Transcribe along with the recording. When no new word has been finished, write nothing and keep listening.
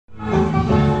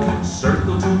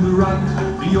to the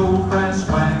right, the old brass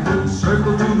wagon.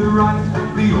 Circle to the right,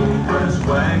 the old brass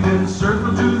wagon.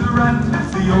 Circle to the right,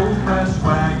 the old brass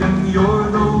wagon. You're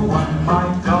the one, my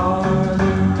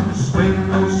darling.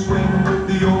 Swing, oh swing,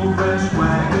 the old brass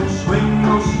wagon. Swing,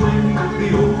 oh swing, the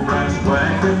old brass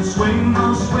wagon. Swing,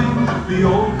 oh swing, the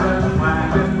old brass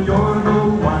wagon. You're the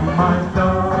one, my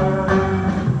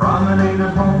darling. Promenade her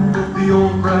home, the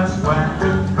old brass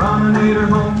wagon. Promenade her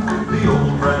home, the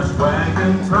old brass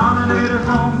wagon. Promenade her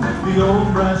home, the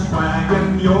old brass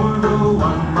wagon. You're the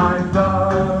one, my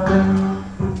darling.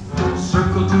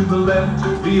 Circle to the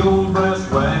left, the old brass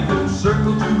wagon.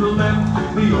 Circle to the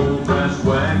left, the old brass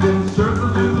wagon.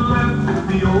 Circle to the left,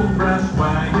 the old brass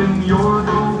wagon. You're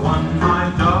the one,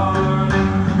 my darling.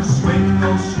 Swing,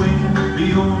 oh swing,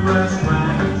 the old brass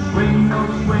wagon. Swing, oh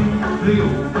swing, the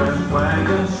old brass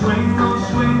wagon. Swing, oh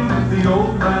swing, the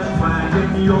old brass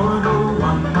wagon. You're the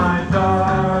one, my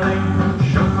darling.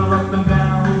 Shuffle up and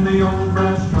down the old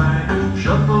brass wagon.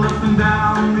 Shuffle up and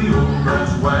down the old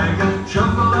brass wagon.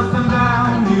 Shuffle up and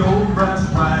down the old brass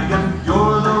wagon.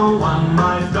 You're the one,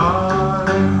 my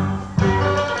darling.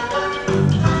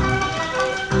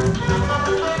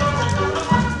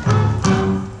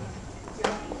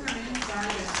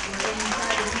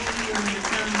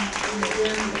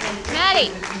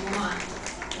 Maddie.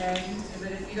 Okay,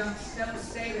 but if you don't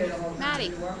stay there the whole time, Maddie,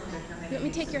 you're welcome to come in. you want me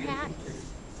to take your hat?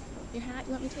 Your hat,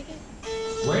 you want me to take it?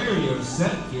 Square your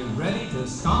set, get ready to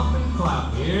stomp and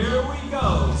clap. Here we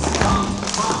go. Stomp,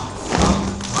 clap,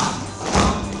 stomp, clap,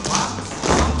 stomp, clap,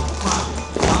 stomp, clap,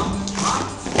 stomp,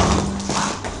 clap, stomp, clap, stomp,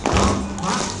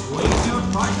 clap. Swing your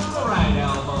partner to the right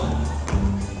elbow.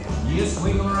 You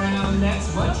swing them around, that's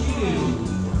what you do.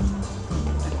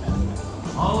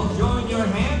 All join your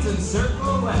hands and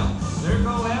circle left.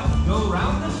 Circle left, go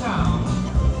round the town.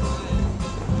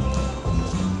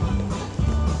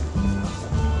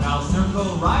 Now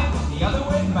circle right, the other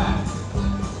way back.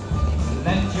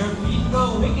 Let your feet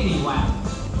go wickety-whack.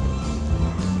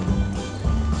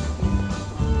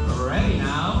 Ready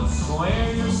now,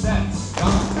 square your set.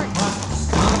 Stomp, clap,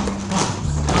 stomp, clap,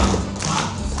 stomp, clap,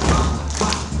 stomp,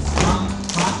 clap, stomp,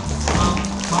 clap, stomp,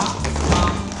 clap,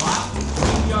 stomp, clap.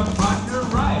 Swing your partner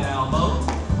right elbow.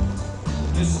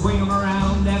 You swing them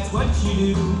around, that's what you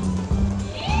do.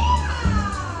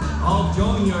 All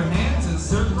join your hands and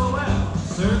circle left.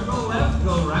 Circle left,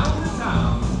 go round the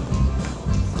town.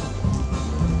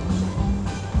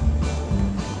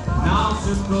 Now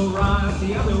circle right,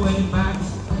 the other way back.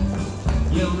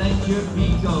 You let your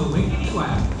feet go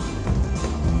wickety-whack.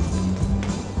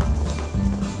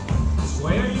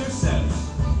 Square your set.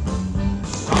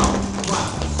 Stomp,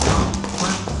 clap, stomp,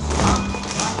 clap, stomp,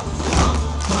 clap, stomp,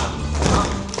 clap,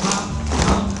 stomp, clap,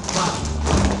 stomp, clap.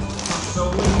 So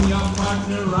wing your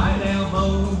partner right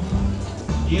elbow.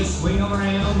 You swing them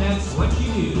around, that's what you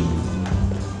do.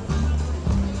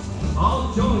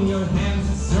 All join your hands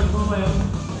and circle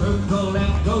left. Circle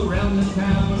left, go round the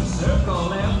town. Circle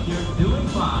left, you're doing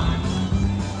fine.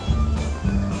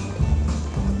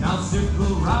 Now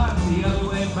circle right, the other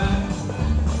way back.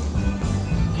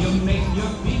 You make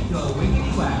your feet go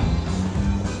wickety-whack.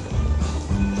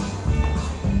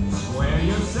 Square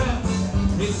your sets.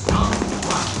 It's stomp,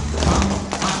 clap, stomp,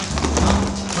 clap, stomp,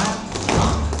 clap,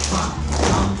 stomp, clap,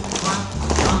 stomp, clap, stomp, clap,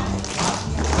 stomp,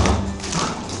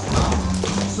 clap, stomp.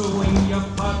 So wing your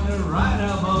partner right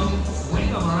elbow. Swing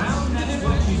them around, that's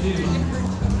what you do.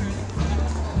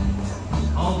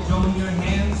 All join your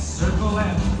hands, circle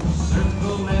left,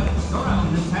 go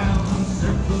round the town,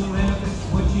 circle left, that's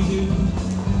what you do.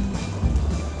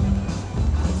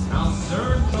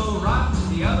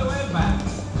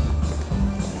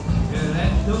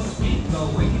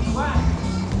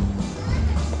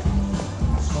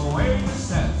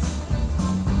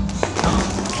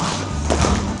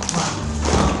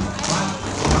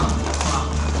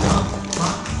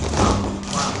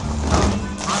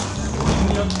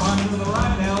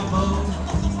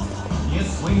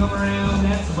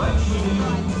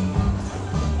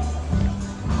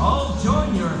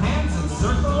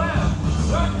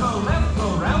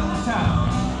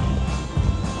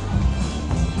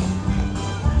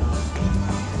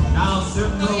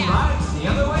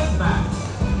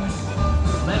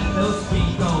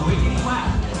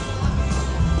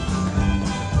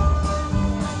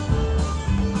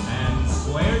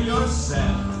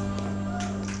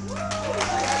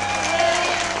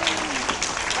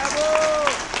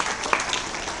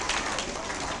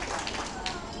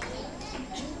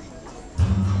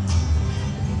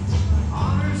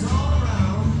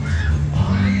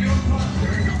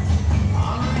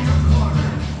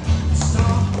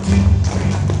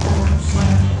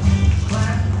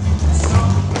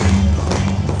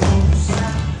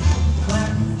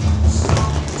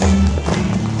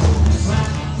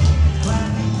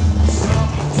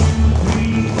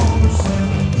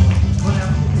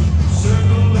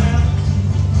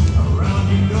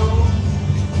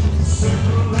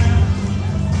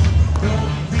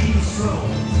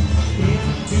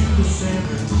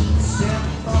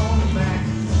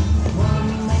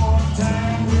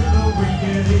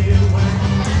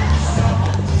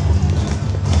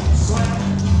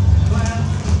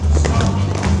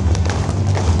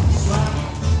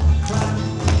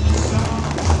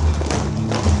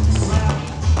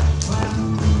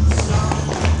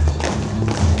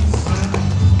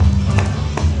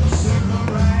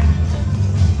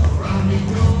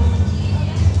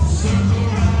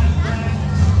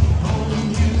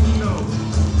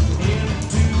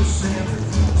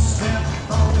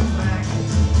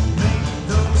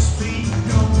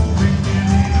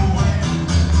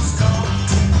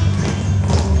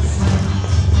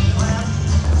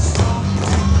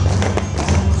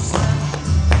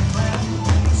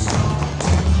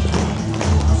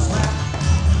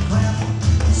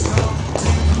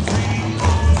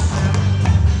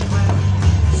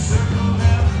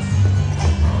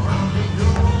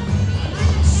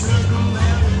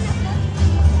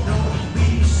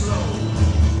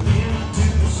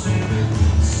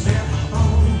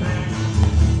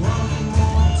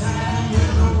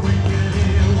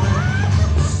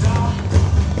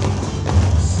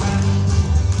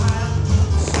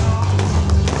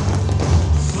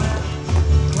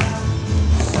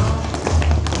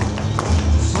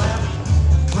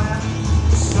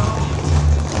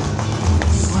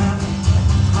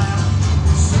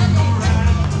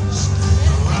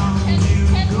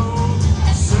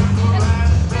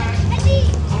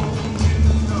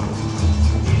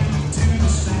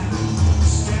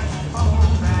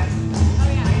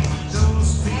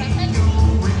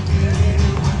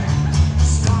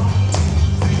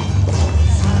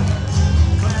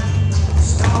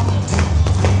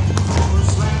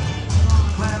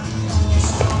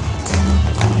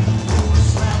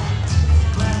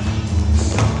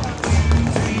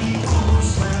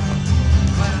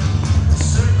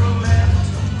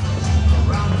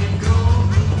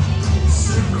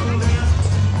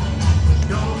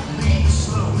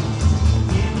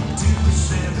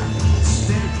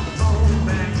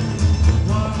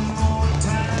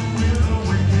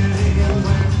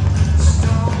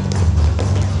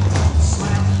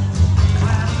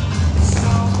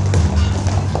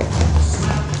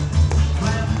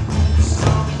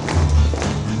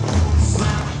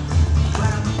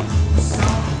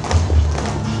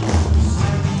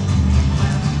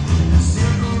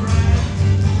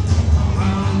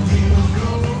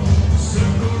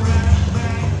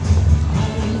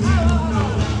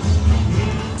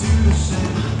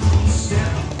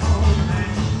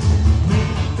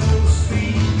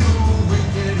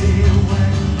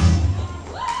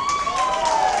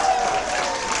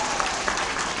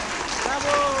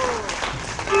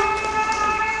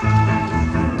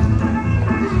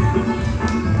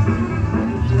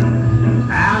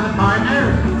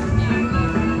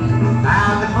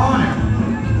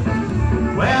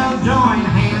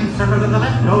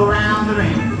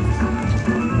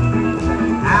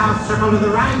 Circle to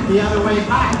the right, the other way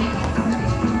back.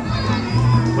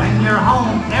 When you're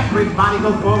home, everybody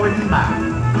go forward and back.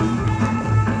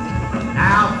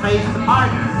 Now face the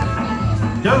partner.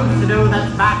 Do-si-do,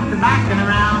 that's back to back and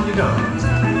around you go.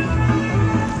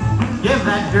 Give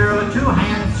that girl a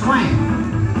two-hand swing.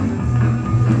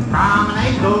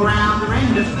 Promenade, go around the ring,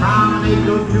 just promenade,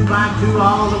 go 2 by 2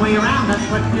 all the way around,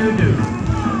 that's what you do.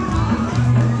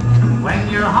 When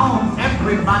you're home,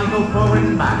 everybody go forward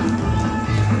and back.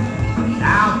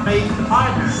 Now face the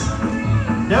partner.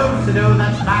 Do-si-do,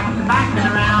 that's back to back and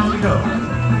around you go.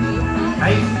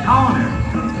 Face the corner.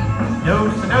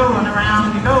 Do-si-do and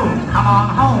around you go. Come on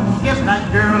home, give that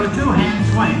girl a two-hand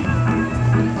swing.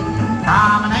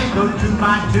 Promenade, go 2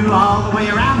 by 2 all the way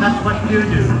around, that's what you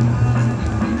do.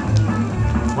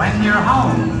 When you're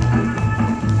home,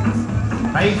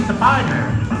 face the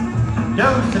partner.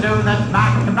 Do-si-do, that's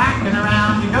back to back and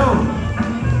around you go.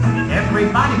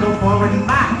 Everybody go forward and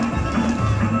back.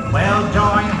 Well,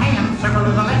 join hands, circle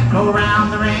to the left, go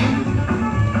around the ring.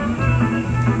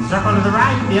 Circle to the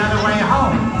right, the other way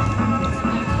home.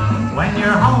 When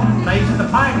you're home, face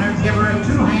the partner, give her a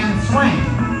two-hand swing.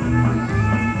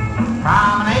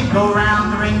 Promenade, go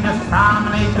around the ring, just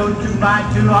promenade, go 2 by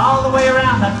 2 all the way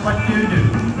around, that's what you do.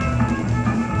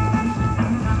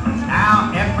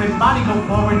 Now everybody go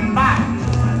forward and back.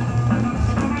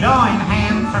 Join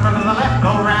hands, circle to the left,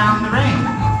 go around the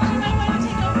ring.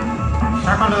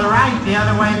 Circle to the right, the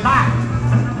other way back.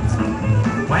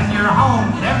 When you're home,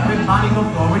 everybody go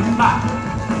forward and back.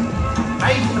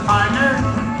 Face the partner.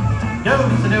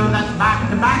 Do-si-do, that's back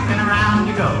to back and around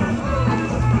you go.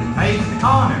 Face the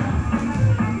corner.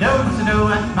 Do-si-do,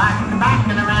 that's back to back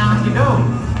and around you go.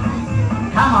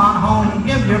 Come on home,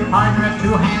 give your partner a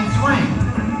two-hand swing.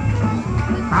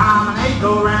 Promenade,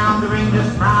 go around the ring,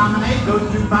 just promenade, go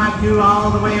 2 by 2 all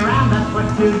the way around, that's what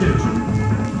you do.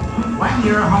 When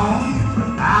you're home,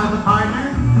 dial the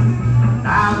partner,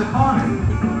 dial the corner.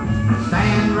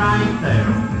 Stand right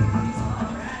there.